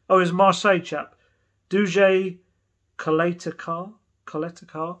here. Oh, it's Marseille chap, Duje Koletakar.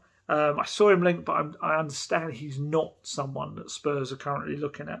 I saw him linked, but I understand he's not someone that Spurs are currently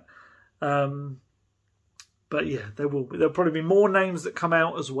looking at. But yeah, there'll probably be more names that come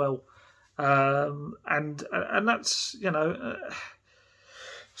out as well. And that's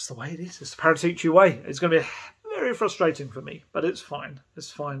it's the way it is. It's the Paratici way. It's going to be very frustrating for me, but it's fine. It's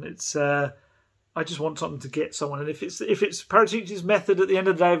fine. It's I just want Tottenham to get someone, and if it's Paratici's method at the end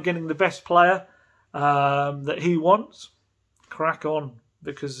of the day of getting the best player that he wants, crack on,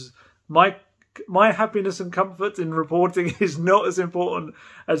 because my happiness and comfort in reporting is not as important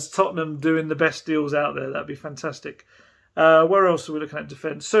as Tottenham doing the best deals out there. That'd be fantastic. Where else are we looking at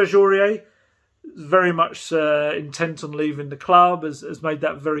defence? Serge Aurier, very much intent on leaving the club, has made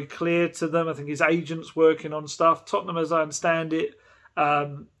that very clear to them. I think his agent's working on stuff. Tottenham, as I understand it,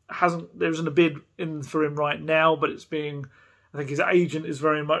 there isn't a bid in for him right now, but it's being, I think his agent is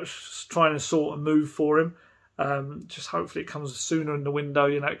very much trying to sort a move for him. Just hopefully it comes sooner in the window.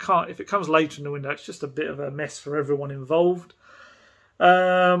 If it comes later in the window, it's just a bit of a mess for everyone involved.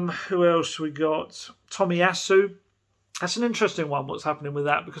 Who else we got? Tomiyasu. That's an interesting one, what's happening with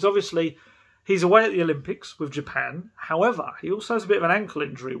that, because obviously he's away at the Olympics with Japan. However, he also has a bit of an ankle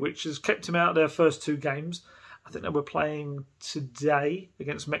injury, which has kept him out of their first two games. I think they were playing today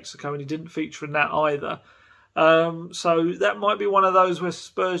against Mexico, and he didn't feature in that either. So that might be one of those where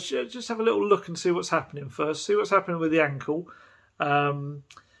Spurs just have a little look and see what's happening first, see what's happening with the ankle. The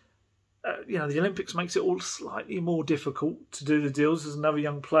Olympics makes it all slightly more difficult to do the deals. There's another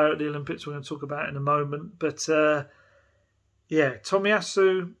young player at the Olympics we're going to talk about in a moment. But yeah,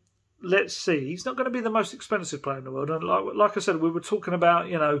 Tomiyasu, let's see. He's not going to be the most expensive player in the world. And like I said, we were talking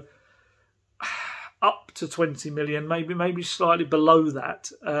about, up to 20 million, maybe slightly below that.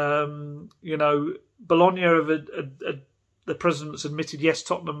 Bologna have the president's admitted, yes,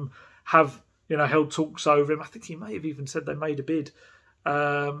 Tottenham have, held talks over him. I think he may have even said they made a bid.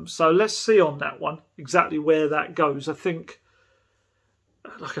 So let's see on that one exactly where that goes. I think,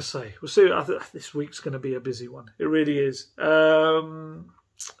 like I say, we'll see. This week's going to be a busy one. It really is.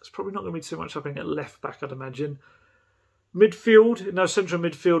 It's probably not going to be too much happening at left back, I'd imagine. Midfield, central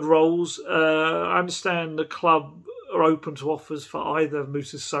midfield roles. I understand the club are open to offers for either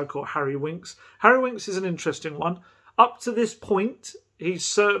Moussa Sissoko or Harry Winks. Harry Winks is an interesting one. Up to this point, he's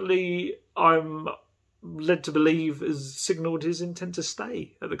certainly, I'm led to believe, has signalled his intent to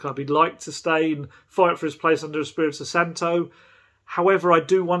stay at the club. He'd like to stay and fight for his place under Espirito Santo. However, I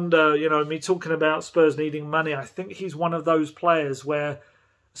do wonder, me talking about Spurs needing money, I think he's one of those players where,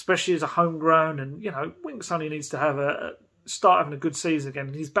 especially as a homegrown, and, Winks only needs to start having a good season again,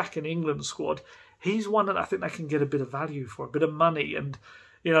 and he's back in the England squad. He's one that I think they can get a bit of value for, a bit of money. And,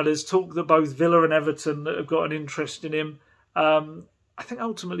 there's talk that both Villa and Everton have got an interest in him. I think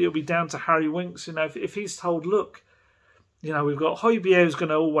ultimately it'll be down to Harry Winks. If he's told, look, we've got Højbjerg who's going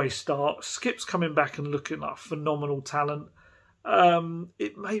to always start, Skip's coming back and looking like phenomenal talent.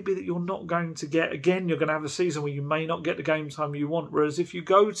 It may be that you're not going to get, again, you're going to have a season where you may not get the game time you want. Whereas if you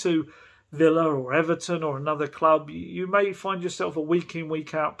go to Villa or Everton or another club, you may find yourself a week in,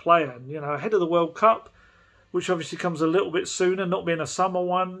 week out player. And, ahead of the World Cup, which obviously comes a little bit sooner, not being a summer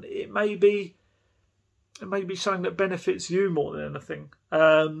one, it may be something that benefits you more than anything.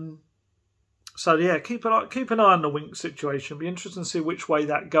 So yeah, keep an eye on the Winks situation. Be interesting to see which way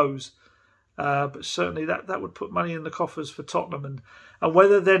that goes. But certainly that would put money in the coffers for Tottenham. And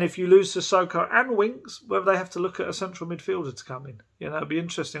whether then, if you lose Sissoko and Winks, whether they have to look at a central midfielder to come in. It'd be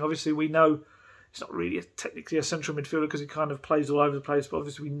interesting. Obviously, we know it's not really technically a central midfielder because he kind of plays all over the place. But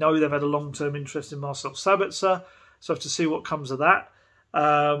obviously, we know they've had a long-term interest in Marcel Sabitzer. So have to see what comes of that.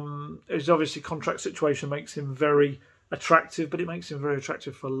 His obviously contract situation makes him very attractive, but it makes him very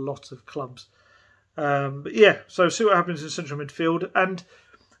attractive for a lot of clubs. But yeah, so see what happens in central midfield. And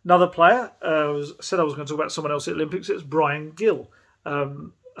another player, I said I was going to talk about someone else at the Olympics, it's Bryan Gil.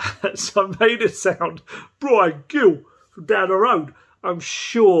 So I made it sound, Bryan Gil from down the road. I'm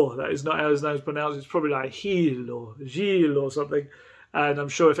sure that is not how his name's pronounced. It's probably like Gil or Gil or something. And I'm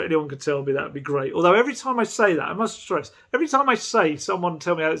sure if anyone could tell me, that would be great. Although every time I say that, I must stress, every time I say someone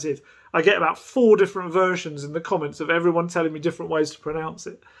tell me how it is, I get about 4 different versions in the comments of everyone telling me different ways to pronounce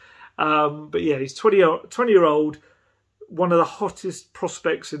it. But yeah, he's 20-year-old, one of the hottest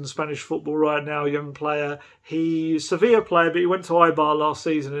prospects in Spanish football right now, young player. He's a Sevilla player, but he went to Eibar last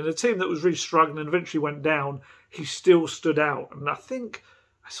season. In a team that was really struggling and eventually went down, he still stood out. And I think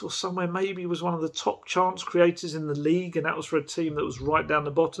I saw somewhere maybe he was one of the top chance creators in the league, and that was for a team that was right down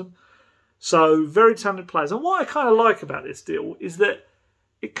the bottom. So, very talented players. And what I kind of like about this deal is that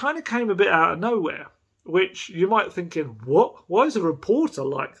it kind of came a bit out of nowhere, which you might be thinking, what? Why is a reporter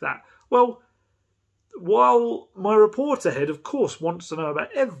like that? Well, while my reporter head, of course, wants to know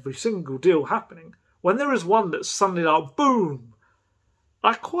about every single deal happening, when there is one that's suddenly like, boom,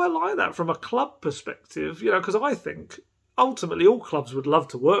 I quite like that from a club perspective, because I think ultimately all clubs would love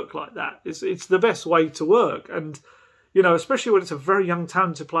to work like that. It's the best way to work. And, especially when it's a very young,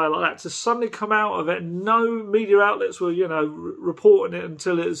 talented player like that, to suddenly come out of it, no media outlets were, reporting it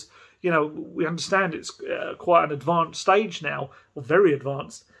until it's, we understand it's quite an advanced stage now, or very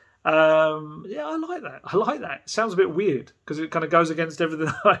advanced. Yeah, I like that. It sounds a bit weird because it kind of goes against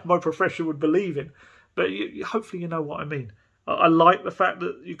everything my profession would believe in. But hopefully you know what I mean. I like the fact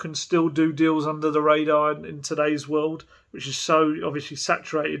that you can still do deals under the radar in today's world, which is so obviously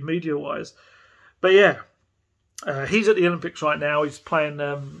saturated media-wise. But yeah, he's at the Olympics right now. He's playing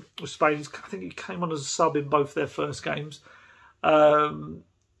with Spain. I think he came on as a sub in both their first games.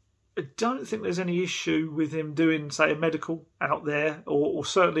 I don't think there's any issue with him doing, say, a medical out there, or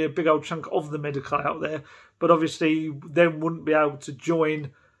certainly a big old chunk of the medical out there. But obviously, then wouldn't be able to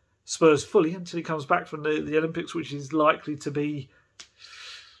join Spurs fully until he comes back from the Olympics, which is likely to be,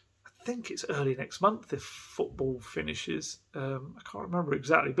 I think it's early next month if football finishes. I can't remember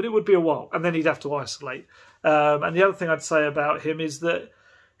exactly, but it would be a while. And then he'd have to isolate. And the other thing I'd say about him is that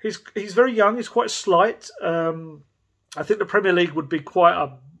he's very young. He's quite slight. I think the Premier League would be quite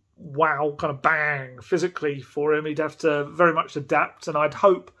a wow, kind of bang physically for him. He'd have to very much adapt, and I'd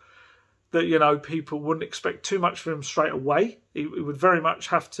hope that people wouldn't expect too much from him straight away. He would very much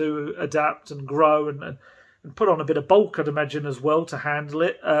have to adapt and grow and put on a bit of bulk, I'd imagine, as well to handle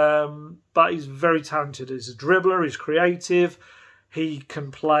it. But he's very talented. He's a dribbler. He's creative. He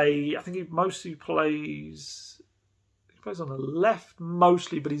can play. I think he mostly plays. He plays on the left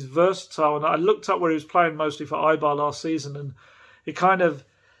mostly, but he's versatile. And I looked up where he was playing mostly for Eibar last season, and he kind of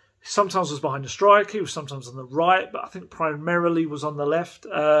sometimes was behind the striker, he was sometimes on the right, but I think primarily was on the left.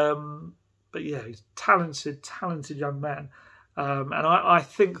 But yeah, he's talented young man. And I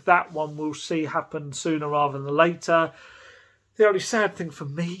think that one we'll see happen sooner rather than later. The only sad thing for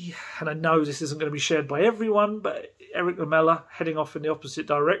me, and I know this isn't going to be shared by everyone, but Erik Lamela heading off in the opposite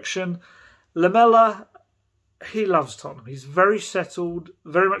direction. Lamela, he loves Tottenham. He's very settled,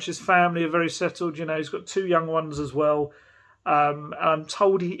 very much his family are very settled. You know, he's got 2 young ones as well. I'm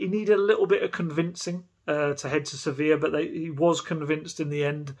told he needed a little bit of convincing to head to Sevilla, but he was convinced in the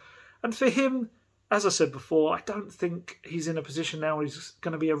end. And for him, as I said before, I don't think he's in a position now where he's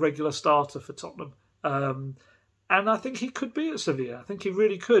going to be a regular starter for Tottenham. And I think he could be at Sevilla. I think he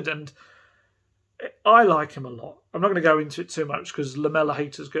really could. And I like him a lot. I'm not going to go into it too much because Lamela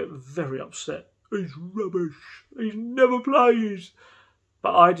haters get very upset. He's rubbish. He never plays.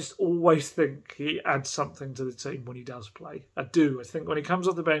 But I just always think he adds something to the team when he does play. I do. I think when he comes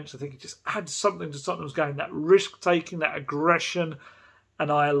off the bench, I think he just adds something to Tottenham's game. That risk-taking, that aggression.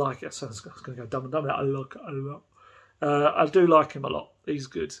 And I like it. So I was going to go dumb and dumb. I like it a lot. I do like him a lot. He's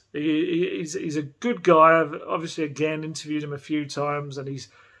good. He's a good guy. I've obviously, again, interviewed him a few times. And he's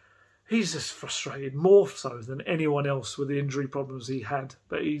just frustrated, more so than anyone else with the injury problems he had.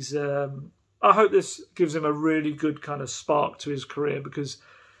 But he's... I hope this gives him a really good kind of spark to his career because,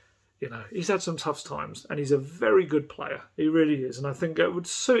 you know, he's had some tough times and he's a very good player. He really is. And I think it would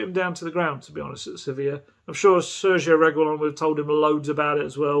suit him down to the ground, to be honest, at Sevilla. I'm sure Sergio Reguilon would have told him loads about it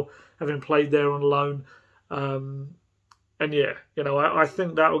as well, having played there on loan. And yeah, you know, I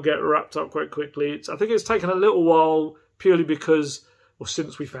think that will get wrapped up quite quickly. I think it's taken a little while purely because, well,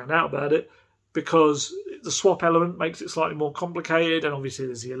 since we found out about it, because the swap element makes it slightly more complicated, and obviously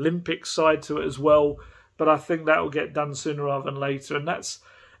there's the Olympic side to it as well. But I think that will get done sooner rather than later, and that's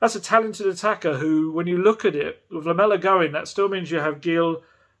a talented attacker who, when you look at it, with Lamela going, that still means you have Gil,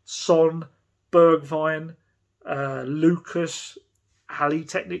 Son, Bergwijn, Lucas, Ali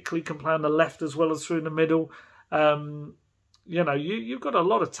technically can play on the left as well as through the middle. You know, you've got a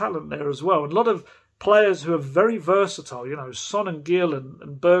lot of talent there as well, and a lot of players who are very versatile. You know, Son and Gil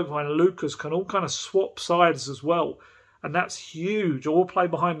and Bergwijn and Lucas can all kind of swap sides as well. And that's huge. All play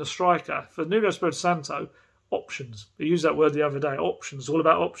behind the striker. For Nuno Espirito Santo, options. He used that word the other day. Options. All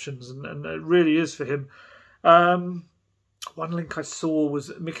about options. And it really is for him. One link I saw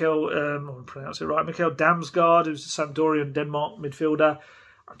was Mikael, I'll pronounce it right, Mikael Damsgaard, who's a Sampdorian Denmark midfielder.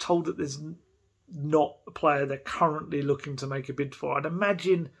 I'm told that there's not a player they're currently looking to make a bid for. I'd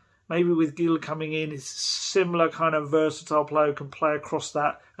imagine... maybe with Gil coming in, it's a similar kind of versatile player who can play across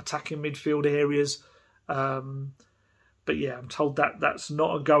that attacking midfield areas. But yeah, I'm told that that's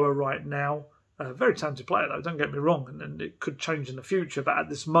not a goer right now. Very talented player though, don't get me wrong, and it could change in the future. But at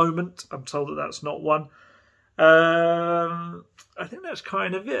this moment, I'm told that that's not one. I think that's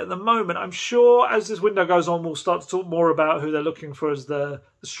kind of it at the moment. I'm sure as this window goes on, we'll start to talk more about who they're looking for as the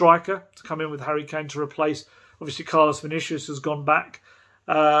striker to come in with Harry Kane to replace. Obviously, Carlos Vinicius has gone back.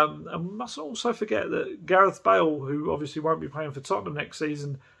 And we must also forget that Gareth Bale, who obviously won't be playing for Tottenham next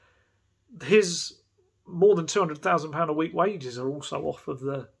season, his more than £200,000 a week wages are also off of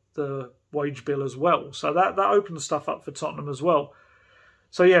the wage bill as well. So that opens stuff up for Tottenham as well.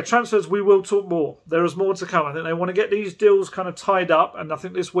 So yeah, transfers, we will talk more. There is more to come. I think they want to get these deals kind of tied up, and I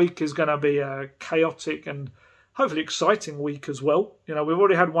think this week is going to be a chaotic and hopefully exciting week as well. You know, we've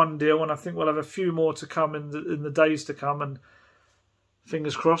already had one deal, and I think we'll have a few more to come in the days to come, and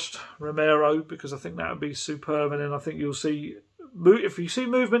fingers crossed, Romero, because I think that would be superb. And then I think you'll see, if you see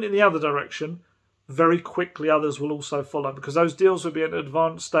movement in the other direction, very quickly others will also follow, because those deals will be at an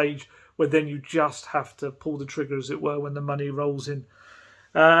advanced stage where then you just have to pull the trigger, as it were, when the money rolls in.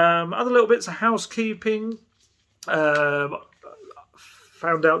 Other little bits of housekeeping. Found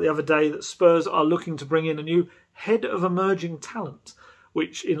out the other day that Spurs are looking to bring in a new head of emerging talent,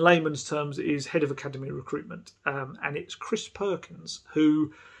 which in layman's terms is head of academy recruitment. And it's Chris Perkins,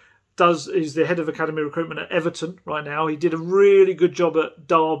 who is the head of academy recruitment at Everton right now. He did a really good job at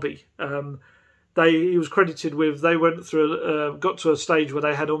Derby. He was credited with, they went through, got to a stage where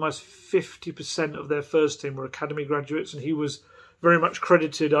they had almost 50% of their first team were academy graduates, and he was very much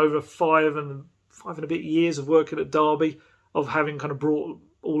credited over five and a bit years of working at Derby, of having kind of brought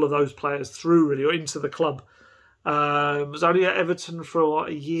all of those players through really, or into the club. Was only at Everton for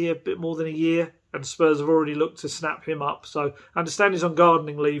a year, a bit more than a year, and Spurs have already looked to snap him up. So I understand he's on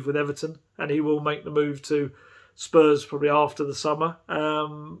gardening leave with Everton, and he will make the move to Spurs probably after the summer.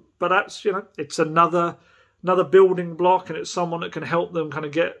 But that's, you know, it's another building block, and it's someone that can help them kind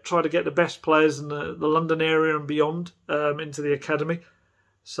of try to get the best players in the London area and beyond into the academy.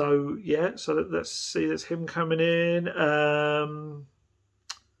 So yeah, so let's see, there's him coming in.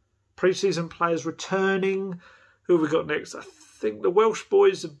 Pre-season players returning. Who have we got next? I think the Welsh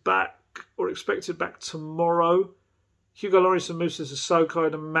boys are back, or expected back tomorrow. Hugo Lloris and Moussa Sissoko,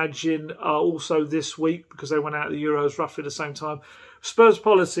 I'd imagine, are also this week because they went out of the Euros roughly the same time. Spurs'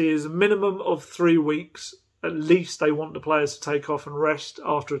 policy is a minimum of 3 weeks. At least they want the players to take off and rest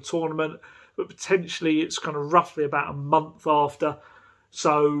after a tournament, but potentially it's kind of roughly about a month after.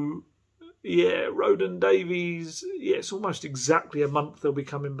 So, yeah, Roden Davies, yeah, it's almost exactly a month they'll be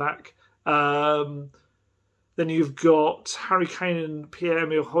coming back. Then you've got Harry Kane and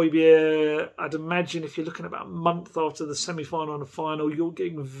Pierre-Emile Højbjerg. I'd imagine if you're looking about a month after the semi-final and the final, you're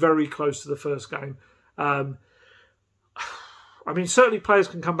getting very close to the first game. I mean, certainly players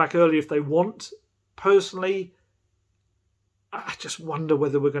can come back early if they want. Personally, I just wonder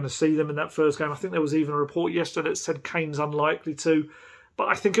whether we're going to see them in that first game. I think there was even a report yesterday that said Kane's unlikely to. But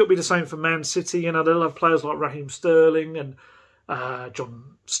I think it'll be the same for Man City. You know, they'll have players like Raheem Sterling and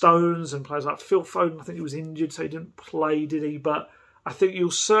John Stones and players like Phil Foden. I think he was injured, so he didn't play, did he? But I think you'll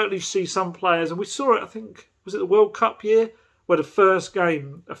certainly see some players, and we saw it, I think, was it the World Cup year? Where the first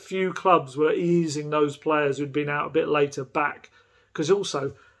game, a few clubs were easing those players who'd been out a bit later back. Because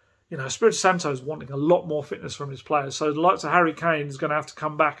also, you know, Espirito Santo's wanting a lot more fitness from his players. So the likes of Harry Kane is going to have to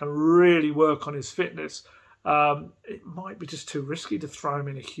come back and really work on his fitness. It might be just too risky to throw him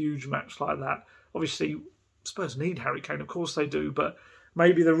in a huge match like that. Obviously, Spurs need Harry Kane, of course they do, but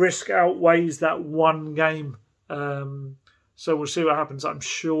maybe the risk outweighs that one game. So we'll see what happens. I'm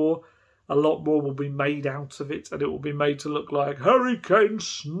sure a lot more will be made out of it, and it will be made to look like Harry Kane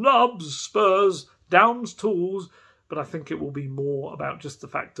snubs Spurs, downs tools. But I think it will be more about just the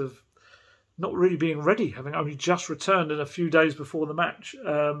fact of not really being ready, having only just returned in a few days before the match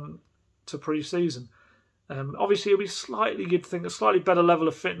to pre-season. Obviously, it'll be slightly, you'd think, a slightly better level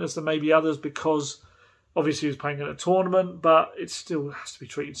of fitness than maybe others because obviously he was playing in a tournament, but it still has to be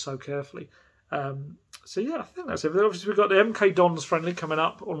treated so carefully. So yeah, I think that's everything. Obviously, we've got the MK Dons friendly coming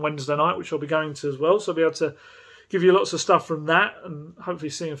up on Wednesday night, which I'll be going to as well. So I'll be able to give you lots of stuff from that, and hopefully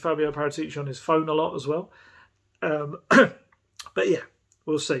seeing Fabio Paratici on his phone a lot as well. But yeah,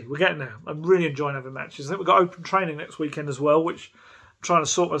 we'll see. We're getting there. I'm really enjoying having matches. I think we've got open training next weekend as well, which I'm trying to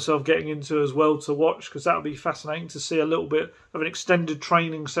sort myself getting into as well to watch, because that'll be fascinating to see a little bit of an extended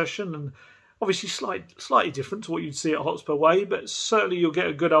training session, and obviously slightly different to what you'd see at Hotspur Way, but certainly you'll get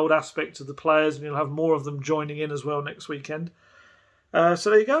a good old aspect of the players, and you'll have more of them joining in as well next weekend. So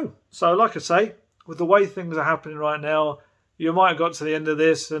there you go. So like I say, with the way things are happening right now, you might have got to the end of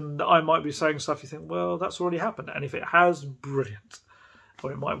this and I might be saying stuff you think, well, that's already happened. And if it has, brilliant.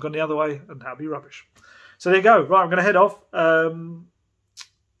 Or it might have gone the other way and that'd be rubbish. So there you go. Right, I'm going to head off.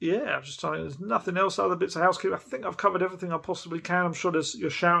 Yeah, I'm just trying. There's nothing else, other bits of housekeeping. I think I've covered everything I possibly can. I'm sure you're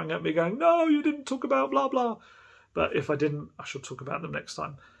shouting at me going, no, you didn't talk about blah, blah. But if I didn't, I shall talk about them next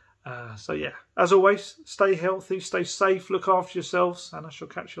time. So yeah, as always, stay healthy, stay safe, look after yourselves, and I shall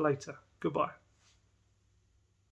catch you later. Goodbye.